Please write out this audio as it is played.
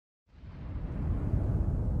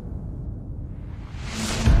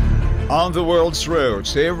On the world's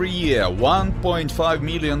roads, every year 1.5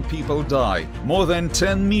 million people die, more than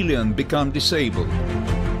 10 million become disabled.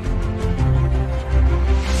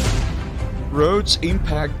 Roads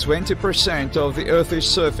impact 20% of the Earth's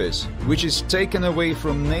surface, which is taken away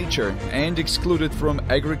from nature and excluded from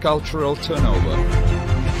agricultural turnover.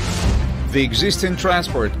 The existing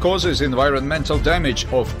transport causes environmental damage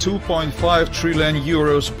of 2.5 trillion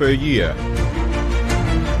euros per year.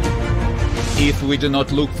 If we do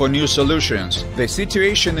not look for new solutions, the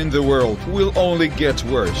situation in the world will only get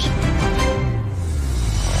worse.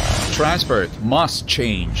 Transport must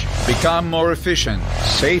change, become more efficient,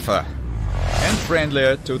 safer, and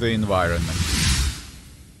friendlier to the environment.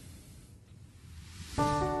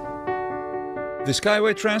 The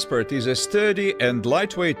Skyway Transport is a sturdy and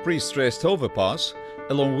lightweight pre-stressed overpass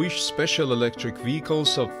along which special electric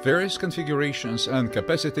vehicles of various configurations and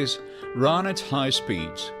capacities run at high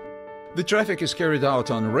speeds. The traffic is carried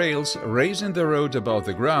out on rails raising the road above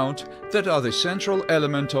the ground that are the central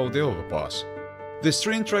element of the overpass. The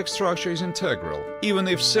string track structure is integral. Even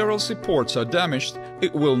if several supports are damaged,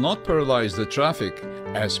 it will not paralyze the traffic,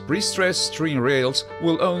 as pre-stressed string rails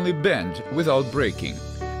will only bend without breaking.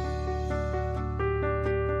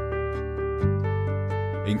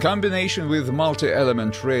 In combination with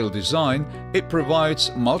multi-element rail design, it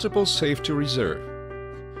provides multiple safety reserve.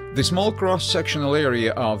 The small cross-sectional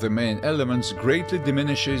area of the main elements greatly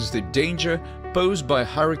diminishes the danger posed by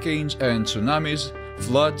hurricanes and tsunamis,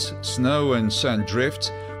 floods, snow and sand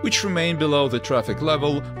drifts, which remain below the traffic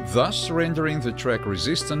level, thus rendering the track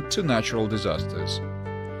resistant to natural disasters.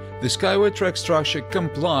 The Skyway track structure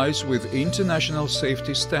complies with international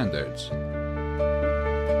safety standards.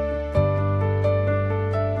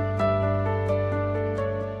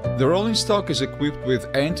 The rolling stock is equipped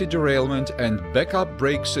with anti-derailment and backup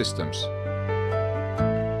brake systems.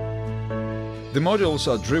 The modules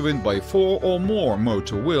are driven by 4 or more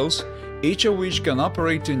motor wheels, each of which can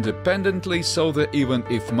operate independently so that even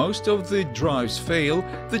if most of the drives fail,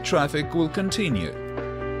 the traffic will continue.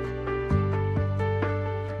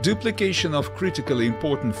 Duplication of critically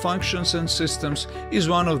important functions and systems is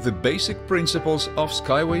one of the basic principles of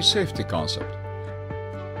Skyway safety concept.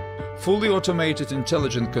 Fully automated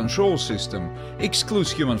intelligent control system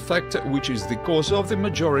excludes human factor, which is the cause of the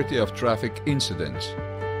majority of traffic incidents.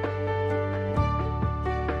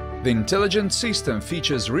 The intelligent system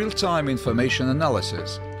features real-time information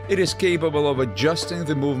analysis. It is capable of adjusting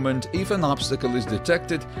the movement if an obstacle is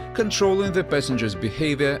detected, controlling the passenger's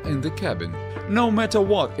behavior in the cabin. No matter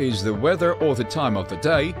what is the weather or the time of the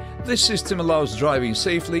day, the system allows driving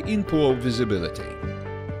safely in poor visibility.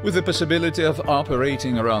 With the possibility of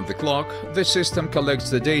operating around the clock, the system collects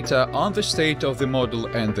the data on the state of the model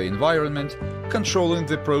and the environment, controlling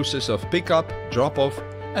the process of pickup, drop-off,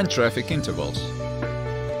 and traffic intervals.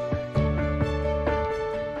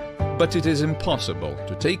 But it is impossible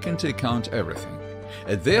to take into account everything.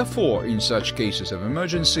 And therefore, in such cases of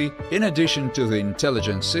emergency, in addition to the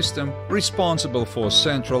intelligent system responsible for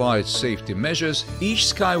centralized safety measures, each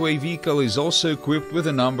Skyway vehicle is also equipped with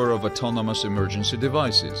a number of autonomous emergency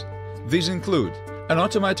devices. These include an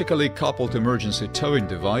automatically coupled emergency towing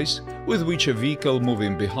device, with which a vehicle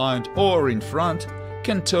moving behind or in front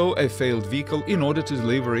can tow a failed vehicle in order to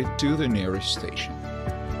deliver it to the nearest station.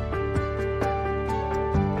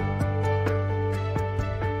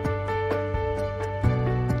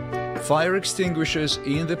 Fire extinguishers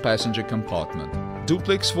in the passenger compartment,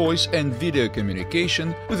 duplex voice and video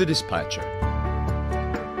communication with the dispatcher.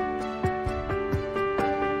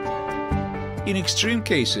 In extreme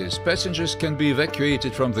cases, passengers can be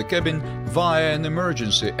evacuated from the cabin via an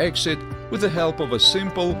emergency exit with the help of a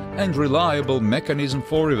simple and reliable mechanism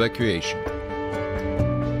for evacuation.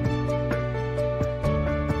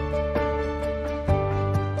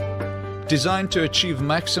 Designed to achieve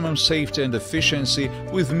maximum safety and efficiency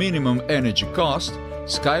with minimum energy cost,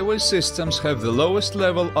 Skyway systems have the lowest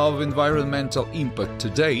level of environmental impact to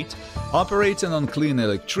date, operating on clean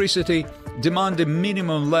electricity, demanding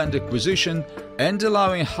minimum land acquisition, and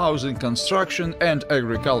allowing housing construction and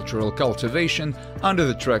agricultural cultivation under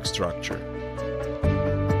the track structure.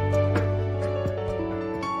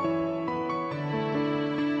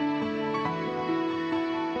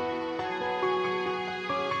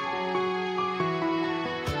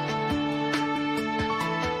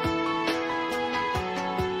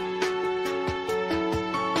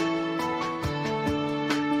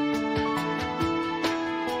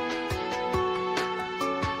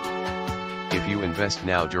 If you invest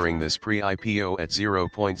now during this pre-IPO at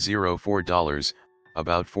 $0.04,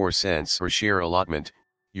 about 4 cents per share allotment,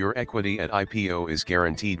 your equity at IPO is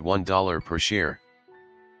guaranteed $1 per share.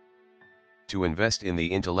 To invest in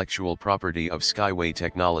the intellectual property of Skyway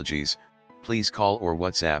Technologies, please call or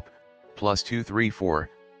WhatsApp, +234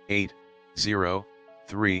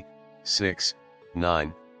 803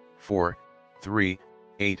 694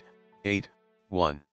 3881.